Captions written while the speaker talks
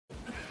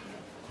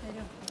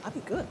I'd be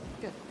good.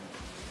 Good.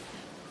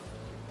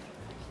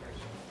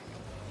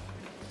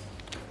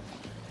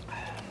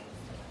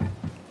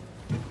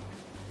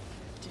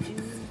 Did you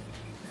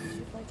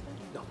play today?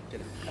 No,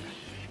 didn't.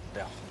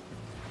 Yeah.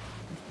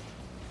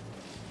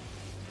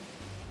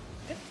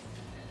 Good.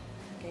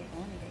 Okay,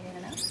 on, you get in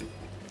and out.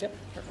 Yep.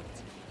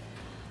 Perfect.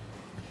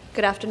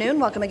 Good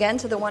afternoon. Welcome again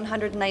to the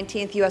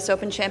 119th U.S.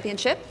 Open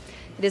Championship.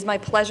 It is my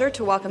pleasure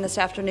to welcome this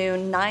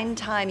afternoon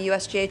 9-time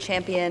USGA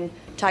champion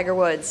Tiger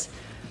Woods.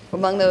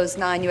 Among those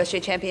 9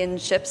 USGA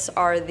championships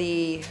are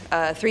the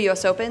 3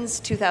 U.S. Opens,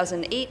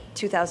 2008,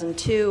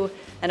 2002,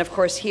 and of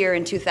course here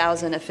in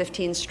 2000, a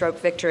 15-stroke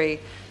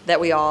victory that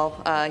we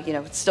all,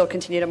 still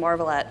continue to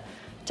marvel at.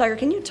 Tiger,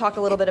 can you talk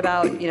a little bit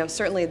about,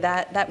 certainly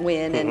that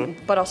win, and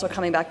but also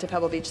coming back to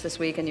Pebble Beach this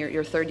week and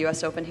your 3rd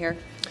U.S. Open here?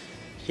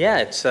 Yeah,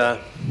 it's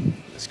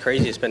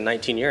crazy. It's been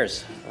 19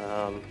 years.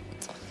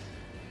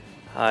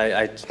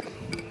 I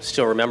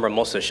still remember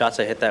most of the shots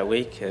I hit that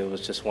week. It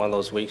was just one of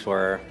those weeks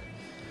where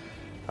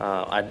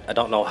I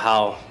don't know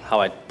how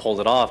I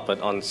pulled it off,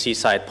 but on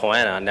Seaside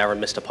Poana, I never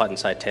missed a putt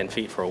inside 10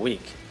 feet for a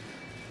week.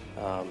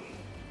 Well,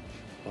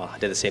 I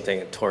did the same thing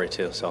at Torrey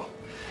too. So,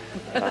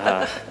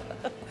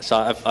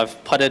 so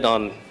I've putted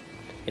on,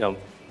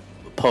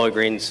 Poa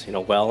greens,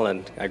 well,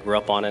 and I grew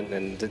up on it.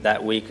 And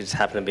that week just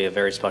happened to be a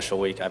very special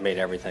week. I made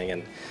everything,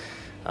 and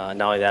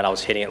not only that, I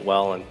was hitting it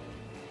well,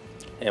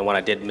 and when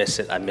I did miss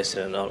it, I missed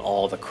it in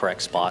all the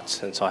correct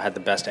spots, and so I had the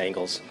best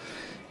angles.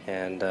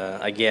 And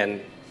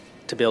again,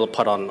 to be able to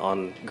putt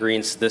on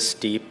greens this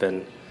steep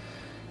and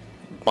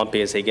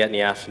bumpy as they get in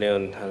the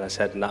afternoon, as I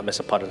said, not miss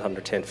a putt at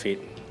under 10 feet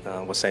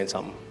was saying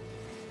something.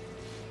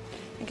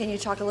 And can you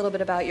talk a little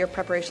bit about your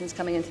preparations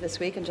coming into this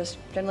week and just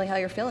generally how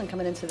you're feeling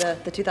coming into the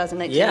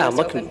 2019 Yeah, US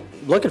I'm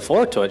looking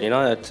forward to it.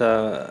 It's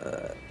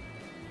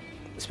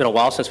been a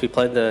while since we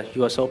played the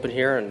U.S. Open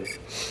here, and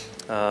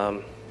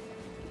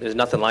there's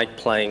nothing like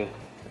playing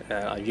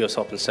a U.S.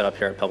 Open setup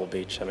here at Pebble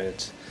Beach. I mean,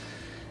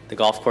 the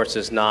golf course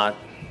is not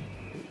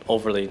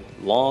overly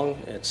long.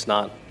 It's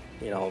not,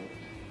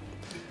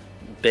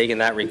 big in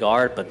that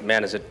regard, but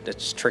man,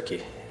 it's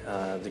tricky.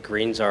 The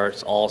greens are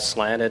all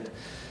slanted,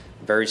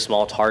 very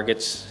small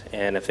targets,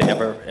 and if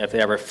they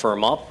ever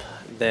firm up,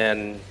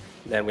 then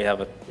we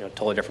have a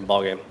totally different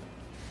ballgame.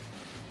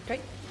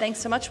 Great, thanks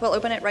so much. We'll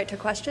open it right to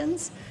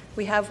questions.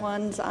 We have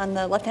ones on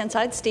the left-hand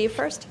side. Steve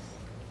first.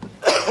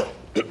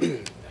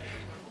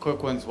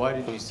 Quick ones. Why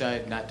did you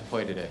decide not to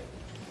play today?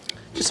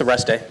 Just a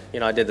rest day.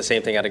 I did the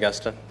same thing at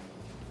Augusta.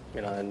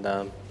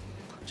 And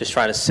just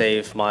trying to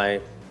save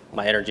my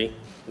energy.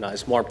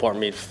 It's more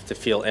important for me to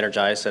feel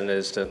energized than it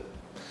is to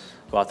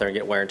go out there and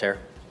get wear and tear.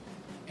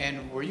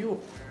 And were you?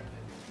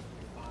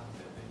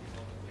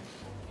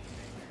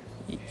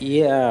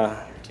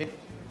 Yeah.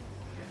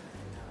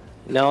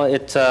 No,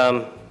 it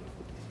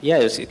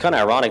was kind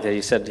of ironic that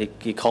he said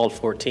he called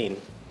 14.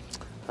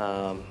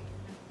 But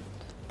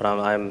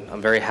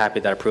I'm very happy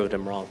that I proved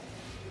him wrong.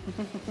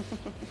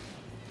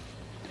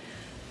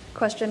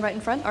 Question right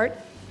in front, Art.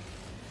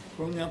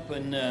 Growing up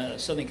in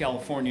Southern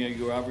California,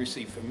 you're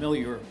obviously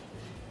familiar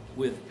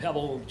with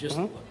Pebble, just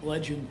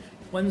legend.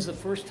 When's the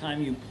first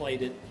time you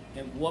played it,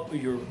 and what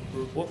was your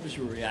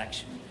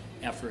reaction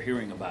after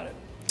hearing about it?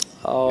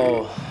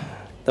 Oh,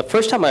 the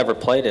first time I ever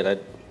played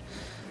it,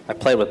 I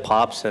played with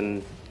Pops,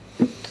 and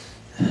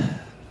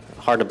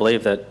hard to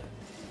believe that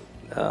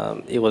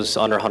it was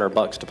under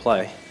 $100 to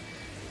play.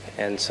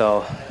 And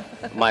so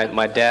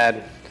my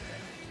dad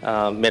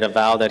made a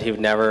vow that he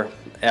would never,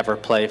 ever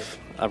play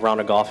a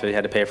round of golf if he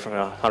had to pay for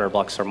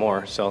 $100 or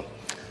more. So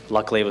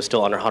luckily it was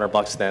still under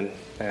 $100 then,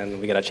 and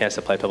we got a chance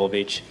to play Pebble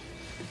Beach.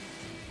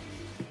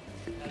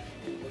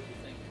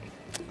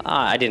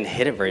 I didn't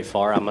hit it very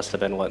far. I must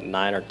have been,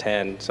 9 or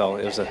 10. So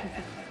it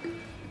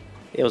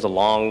was a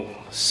long,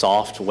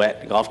 soft,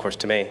 wet golf course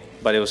to me.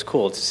 But it was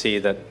cool to see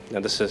that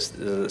this is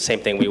the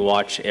same thing we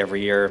watch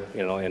every year,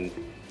 in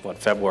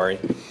February.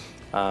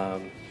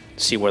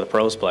 See where the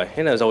pros play.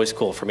 And it was always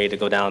cool for me to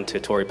go down to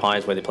Torrey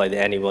Pines where they play the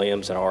Andy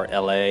Williams or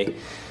LA,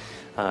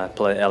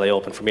 play the LA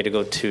Open, for me to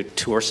go to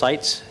tour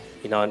sites,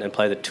 and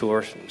play the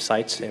tour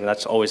sites. And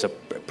that's always a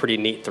pretty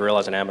neat thrill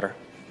as an amateur.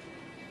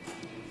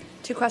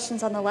 2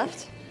 questions on the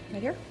left,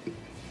 right here.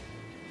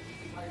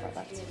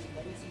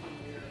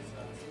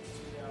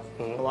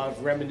 A lot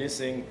of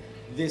reminiscing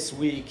this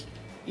week.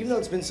 Even though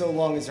it's been so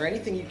long, is there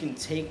anything you can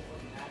take?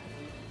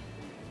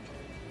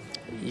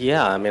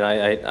 Yeah, I mean,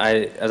 I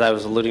as I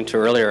was alluding to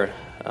earlier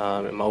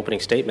in my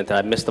opening statement,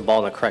 that I missed the ball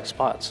in the correct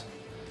spots.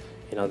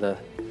 The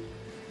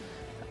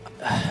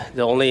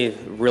only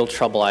real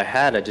trouble I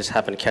had, I just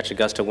happened to catch a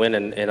gust of wind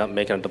and ended up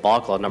making a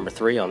debacle at number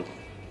 3 on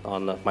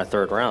my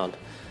 3rd round.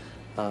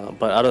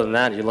 But other than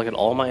that, you look at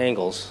all my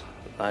angles,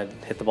 I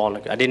hit the ball.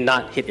 I did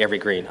not hit every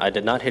green. I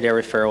did not hit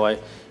every fairway,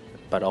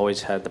 but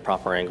always had the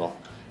proper angle,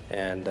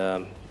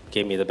 and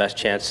gave me the best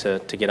chance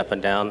to get up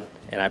and down,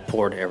 and I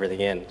poured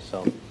everything in.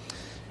 So,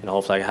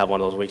 hopefully I have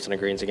one of those weeks on the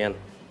greens again.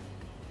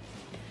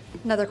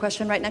 Another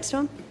question right next to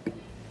him.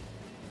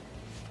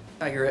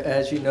 Tiger,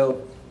 as you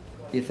know,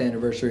 50th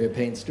anniversary of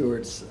Payne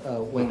Stewart's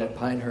win at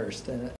Pinehurst, and